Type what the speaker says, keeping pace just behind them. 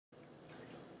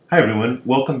Hi everyone,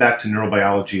 welcome back to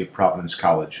Neurobiology at Providence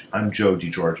College. I'm Joe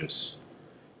DeGeorgis.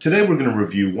 Today we're going to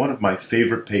review one of my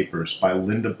favorite papers by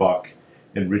Linda Buck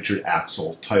and Richard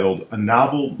Axel titled "A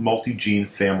Novel Multi-Gene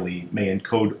Family May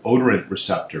Encode Odorant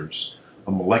Receptors,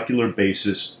 a Molecular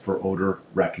Basis for Odor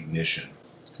Recognition."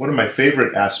 One of my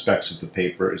favorite aspects of the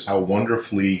paper is how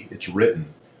wonderfully it's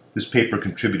written. This paper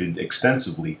contributed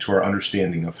extensively to our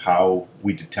understanding of how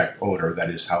we detect odor, that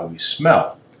is, how we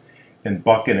smell. And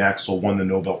Buck and Axel won the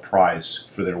Nobel Prize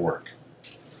for their work.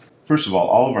 First of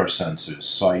all of our senses,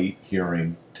 sight,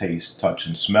 hearing, taste, touch,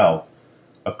 and smell,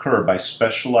 occur by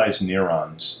specialized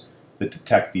neurons that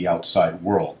detect the outside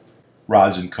world.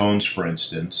 Rods and cones, for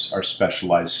instance, are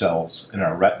specialized cells in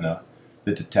our retina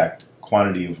that detect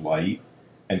quantity of light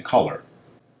and color.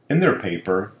 In their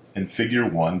paper, in Figure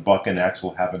 1, Buck and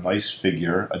Axel have a nice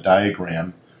figure, a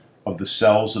diagram, of the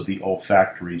cells of the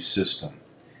olfactory system.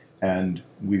 And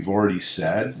we've already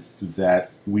said that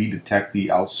we detect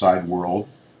the outside world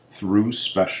through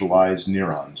specialized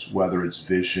neurons, whether it's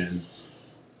vision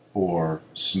or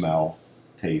smell,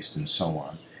 taste, and so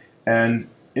on. And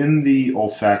in the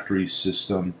olfactory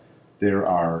system, there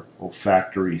are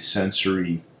olfactory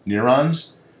sensory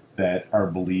neurons that are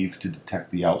believed to detect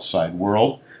the outside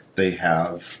world. They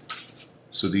have,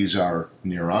 so these are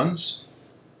neurons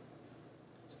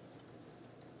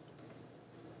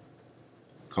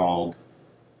called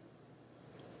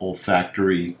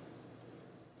olfactory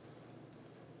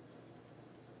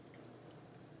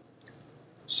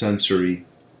sensory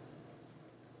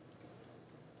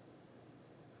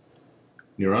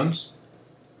neurons.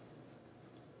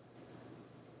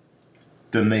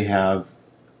 Then they have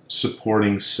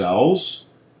supporting cells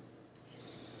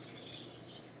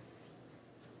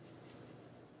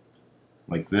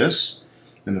like this,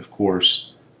 and of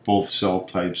course both cell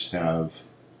types have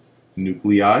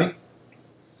nuclei.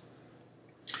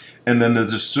 And then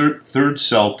there's a third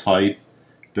cell type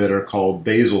that are called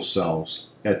basal cells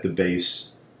at the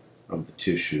base of the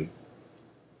tissue,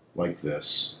 like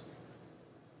this.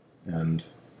 And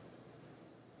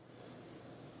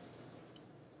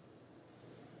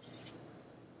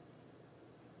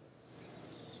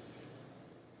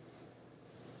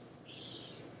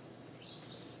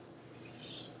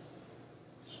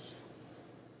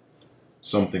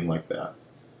something like that.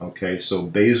 Okay, so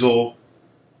basal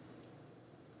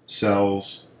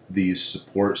cells, these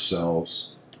support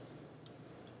cells,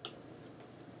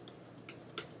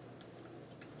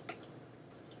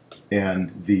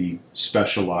 and the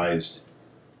specialized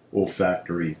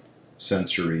olfactory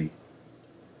sensory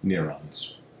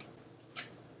neurons.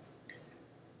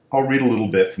 I'll read a little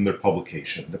bit from their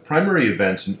publication. The primary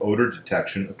events in odor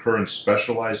detection occur in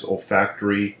specialized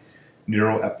olfactory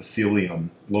neuroepithelium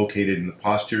located in the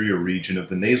posterior region of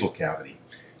the nasal cavity.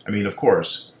 I mean, of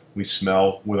course, we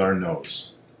smell with our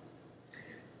nose.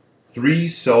 3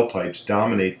 cell types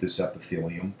dominate this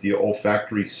epithelium: the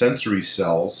olfactory sensory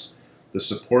cells, the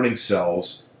supporting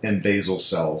cells, and basal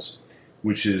cells,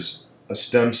 which is a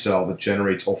stem cell that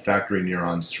generates olfactory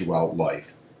neurons throughout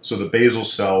life. So the basal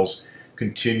cells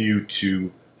continue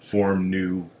to form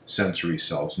new sensory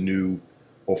cells, new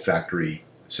olfactory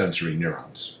sensory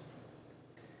neurons.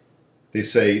 They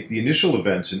say the initial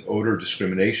events in odor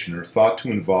discrimination are thought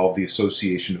to involve the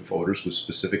association of odors with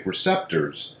specific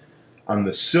receptors on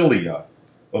the cilia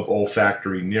of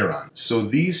olfactory neurons. So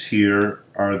these here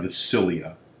are the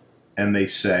cilia, and they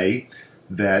say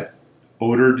that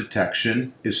odor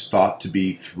detection is thought to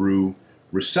be through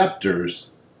receptors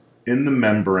in the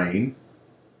membrane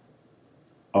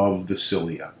of the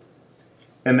cilia.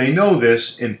 And they know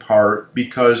this in part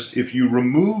because if you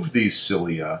remove these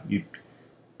cilia, you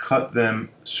cut them,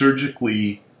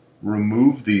 surgically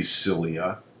remove these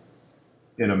cilia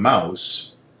in a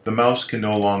mouse, the mouse can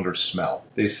no longer smell.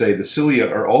 They say the cilia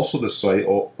are also the site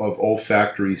of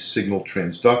olfactory signal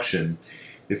transduction.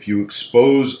 If you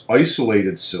expose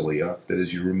isolated cilia, that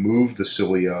is, you remove the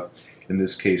cilia, in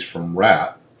this case from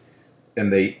rat,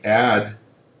 and they add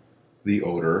the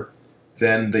odor,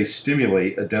 then they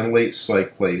stimulate adenylate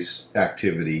cyclase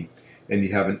activity, and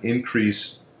you have an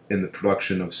increase in the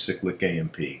production of cyclic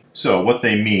AMP. So what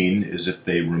they mean is if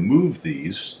they remove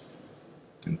these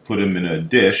and put them in a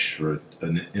dish or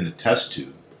in a test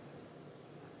tube,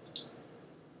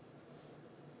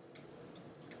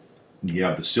 you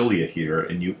have the cilia here,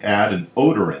 and you add an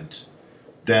odorant,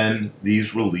 then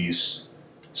these release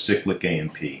cyclic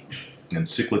AMP. And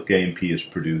cyclic AMP is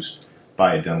produced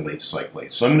by adenylate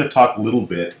cyclase. So I'm going to talk a little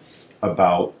bit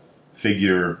about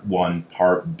Figure 1,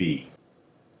 Part B.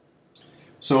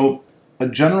 So a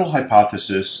general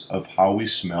hypothesis of how we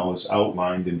smell is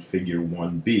outlined in Figure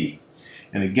 1b.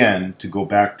 And again, to go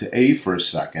back to A for a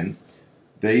second,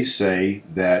 they say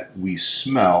that we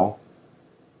smell,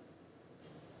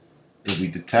 or we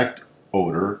detect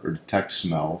odor or detect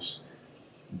smells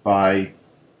by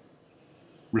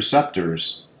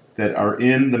receptors that are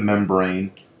in the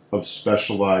membrane of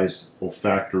specialized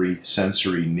olfactory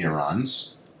sensory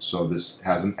neurons. So this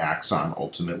has an axon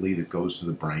ultimately that goes to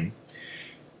the brain.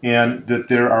 And that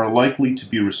there are likely to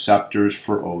be receptors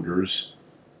for odors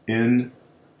in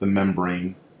the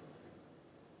membrane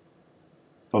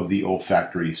of the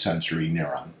olfactory sensory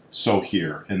neuron. So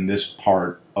here, in this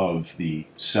part of the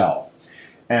cell.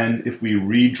 And if we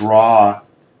redraw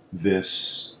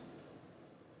this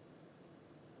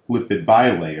lipid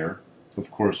bilayer,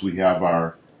 of course we have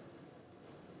our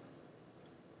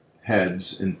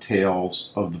heads and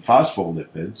tails of the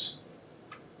phospholipids,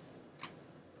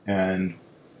 and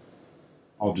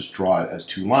I'll just draw it as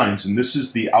two lines, and this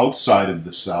is the outside of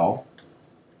the cell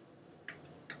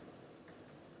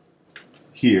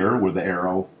here where the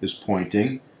arrow is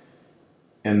pointing,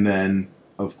 and then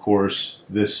of course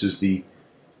this is the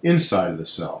inside of the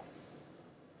cell.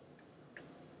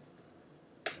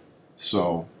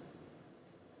 So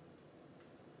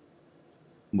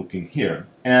looking here,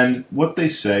 and what they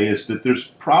say is that there's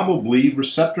probably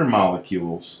receptor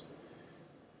molecules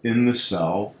in the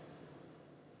cell,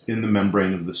 in the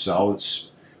membrane of the cell.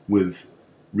 It's with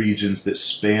regions that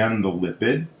span the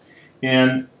lipid,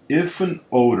 and if an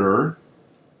odor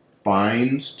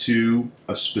binds to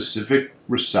a specific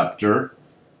receptor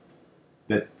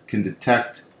that can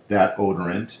detect that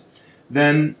odorant,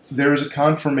 then there is a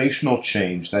conformational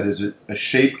change, that is a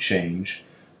shape change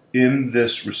in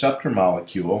this receptor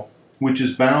molecule, which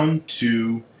is bound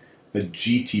to a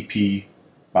GTP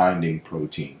binding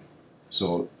protein.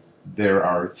 So there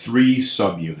are three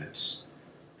subunits.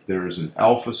 There is an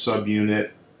alpha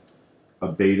subunit, a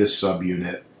beta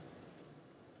subunit,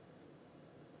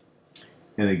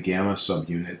 and a gamma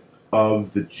subunit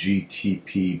of the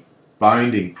GTP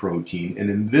binding protein. And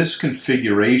in this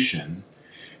configuration,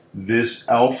 this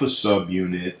alpha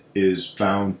subunit is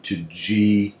bound to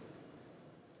GDP.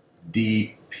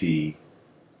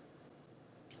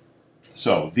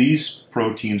 So these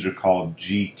proteins are called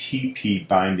GTP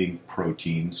binding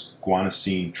proteins,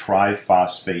 guanosine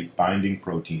triphosphate binding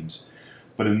proteins.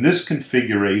 But in this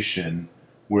configuration,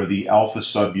 where the alpha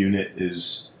subunit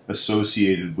is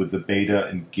associated with the beta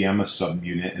and gamma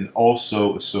subunit and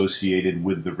also associated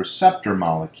with the receptor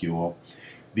molecule,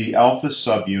 the alpha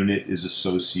subunit is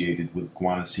associated with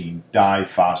guanosine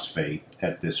diphosphate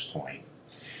at this point.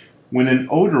 When an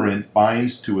odorant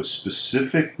binds to a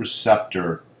specific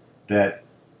receptor that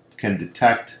can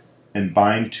detect and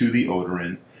bind to the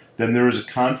odorant, then there is a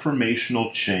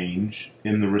conformational change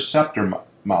in the receptor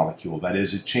molecule. That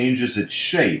is, it changes its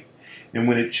shape. And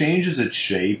when it changes its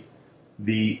shape,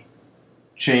 the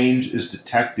change is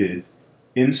detected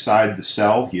inside the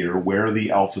cell here where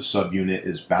the alpha subunit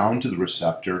is bound to the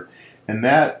receptor, and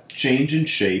that change in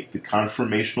shape, the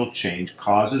conformational change,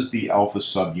 causes the alpha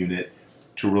subunit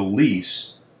to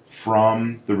release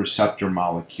from the receptor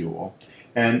molecule,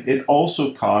 and it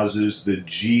also causes the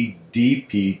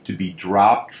GDP to be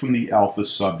dropped from the alpha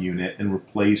subunit and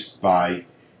replaced by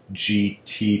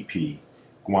GTP,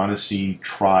 guanosine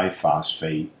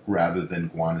triphosphate, rather than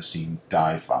guanosine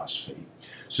diphosphate.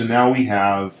 So now we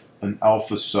have an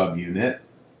alpha subunit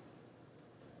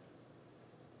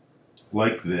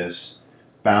like this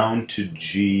bound to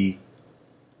GTP,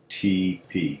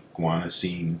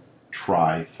 guanosine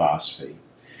triphosphate.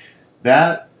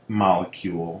 That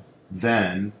molecule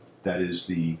then, that is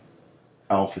the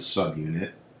alpha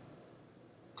subunit,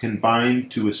 can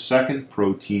bind to a second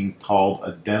protein called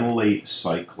adenylate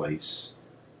cyclase.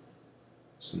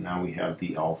 So now we have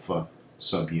the alpha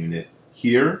subunit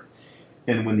here,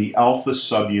 and when the alpha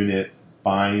subunit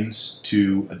binds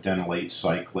to adenylate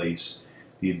cyclase,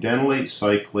 the adenylate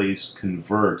cyclase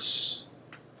converts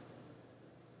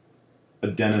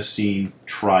adenosine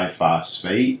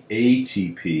triphosphate,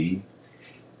 ATP,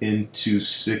 into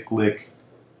cyclic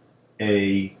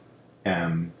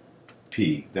AMP,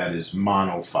 that is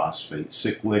monophosphate,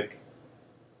 cyclic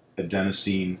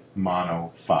adenosine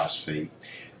monophosphate.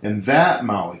 And that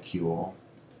molecule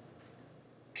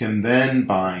can then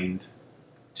bind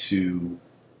to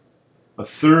a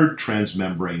third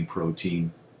transmembrane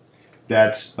protein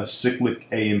that's a cyclic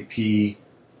AMP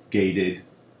gated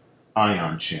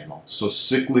ion channel. So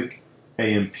cyclic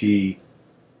AMP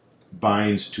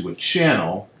binds to a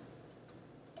channel,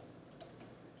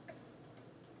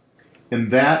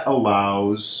 and that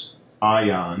allows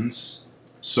ions,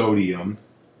 sodium,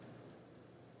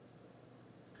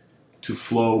 to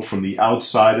flow from the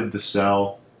outside of the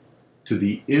cell to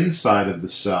the inside of the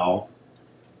cell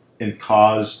and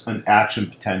cause an action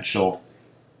potential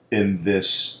in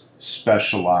this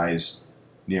specialized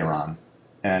neuron.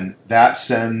 And that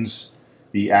sends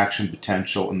the action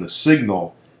potential and the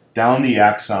signal down the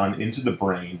axon into the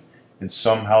brain, and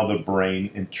somehow the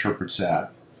brain interprets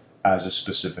that as a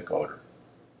specific odor.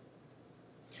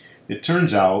 It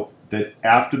turns out that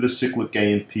after the cyclic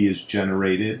AMP is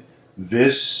generated,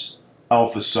 this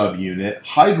alpha subunit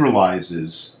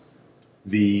hydrolyzes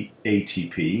the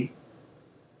GTP.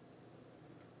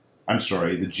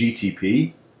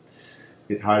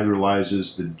 It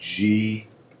hydrolyzes the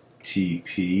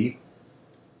GTP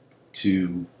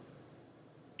to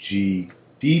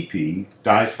GDP,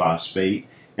 diphosphate,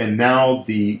 and now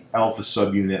the alpha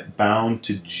subunit bound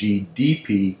to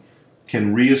GDP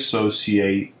can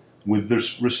reassociate with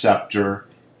the receptor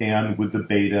and with the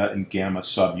beta and gamma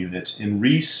subunits and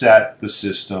reset the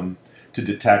system to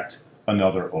detect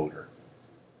another odor.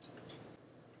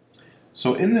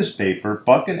 So in this paper,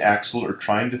 Buck and Axel are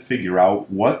trying to figure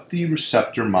out what the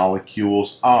receptor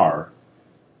molecules are.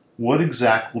 What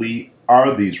exactly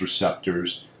are these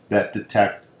receptors that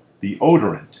detect the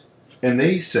odorant? And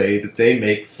they say that they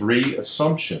make 3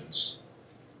 assumptions.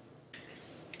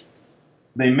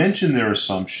 They mention their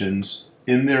assumptions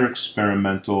in their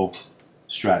experimental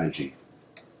strategy.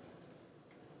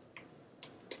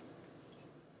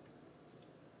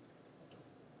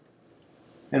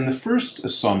 And the first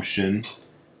assumption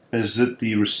is that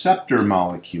the receptor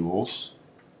molecules,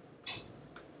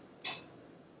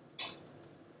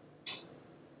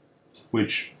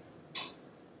 which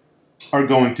are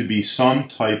going to be some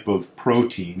type of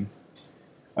protein,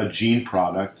 a gene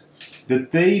product,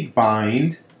 that they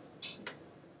bind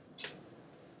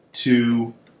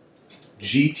to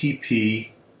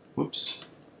GTP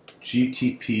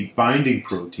binding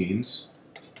proteins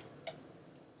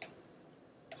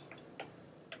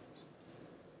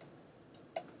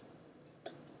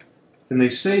and they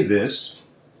say this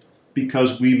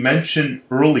because we mentioned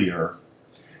earlier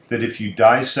that if you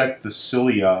dissect the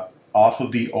cilia off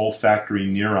of the olfactory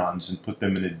neurons and put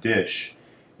them in a dish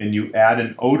and you add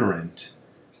an odorant,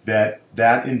 that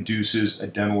induces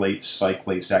adenylate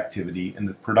cyclase activity and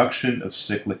the production of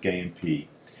cyclic AMP.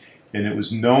 And it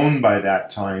was known by that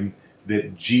time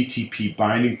that GTP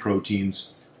binding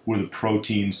proteins were the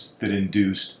proteins that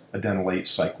induced adenylate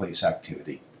cyclase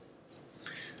activity.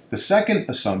 The second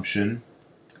assumption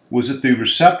was that the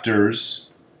receptors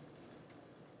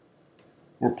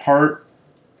were part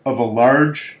of a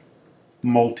large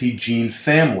multi-gene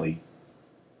family.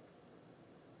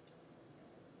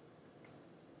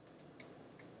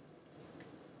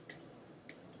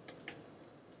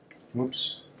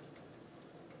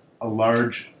 A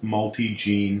large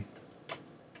multi-gene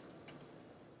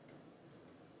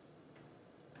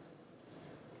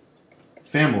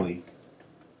family,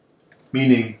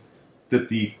 meaning that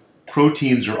the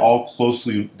proteins are all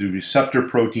the receptor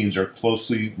proteins are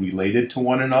closely related to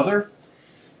one another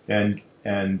and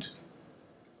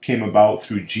came about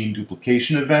through gene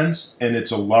duplication events, and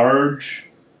it's a large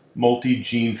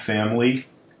multi-gene family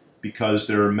because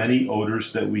there are many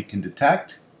odors that we can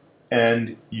detect,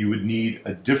 and you would need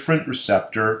a different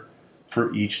receptor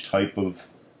for each type of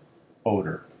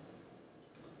odor.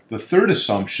 The third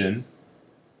assumption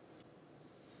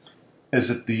is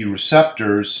that the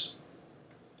receptors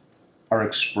are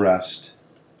expressed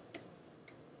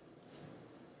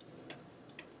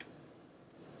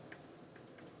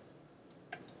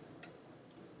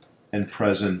and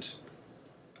present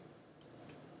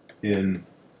in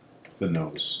the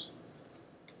nose,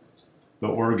 the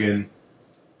organ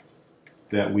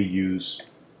that we use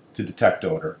to detect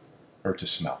odor or to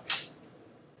smell.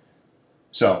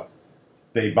 So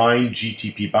they bind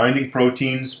GTP binding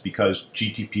proteins because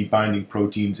GTP binding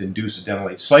proteins induce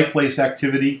adenylate cyclase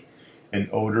activity, and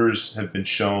odors have been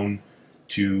shown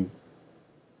to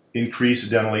increase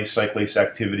adenylate cyclase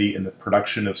activity in the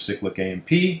production of cyclic AMP.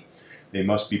 They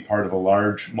must be part of a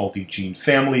large multi-gene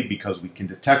family because we can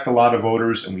detect a lot of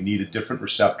odors and we need a different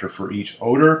receptor for each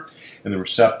odor, and the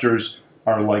receptors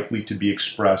are likely to be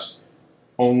expressed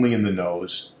only in the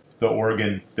nose, the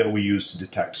organ that we use to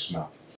detect smell.